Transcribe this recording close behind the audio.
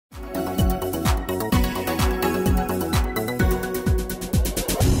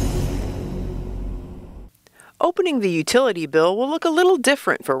Opening the utility bill will look a little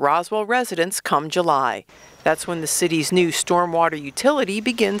different for Roswell residents come July. That's when the city's new stormwater utility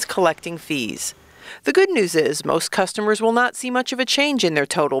begins collecting fees. The good news is most customers will not see much of a change in their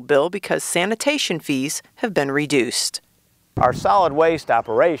total bill because sanitation fees have been reduced. Our solid waste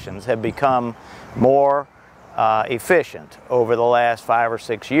operations have become more efficient over the last 5 or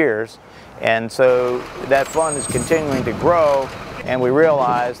 6 years, and so that fund is continuing to grow, and we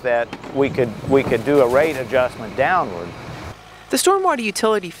realized that we could do a rate adjustment downward. The stormwater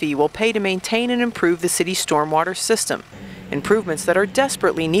utility fee will pay to maintain and improve the city's stormwater system, improvements that are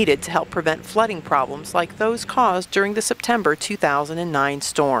desperately needed to help prevent flooding problems like those caused during the September 2009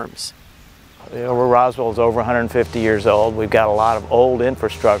 storms. Roswell is over 150 years old. We've got a lot of old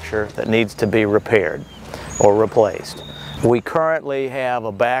infrastructure that needs to be repaired or replaced. We currently have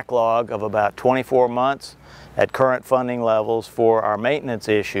a backlog of about 24 months at current funding levels for our maintenance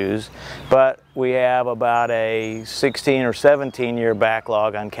issues, but we have about a 16 or 17-year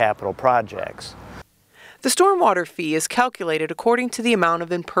backlog on capital projects. The stormwater fee is calculated according to the amount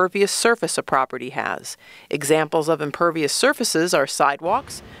of impervious surface a property has. Examples of impervious surfaces are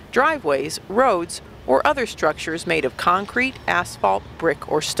sidewalks, driveways, roads, or other structures made of concrete, asphalt, brick,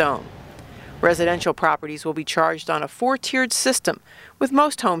 or stone. Residential properties will be charged on a 4-tiered system, with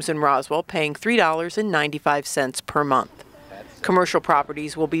most homes in Roswell paying $3.95 per month. Commercial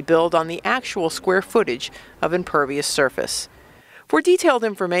properties will be billed on the actual square footage of impervious surface. For detailed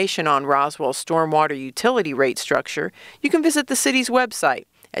information on Roswell's stormwater utility rate structure, you can visit the city's website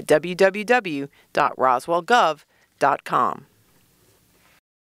at www.roswellgov.com.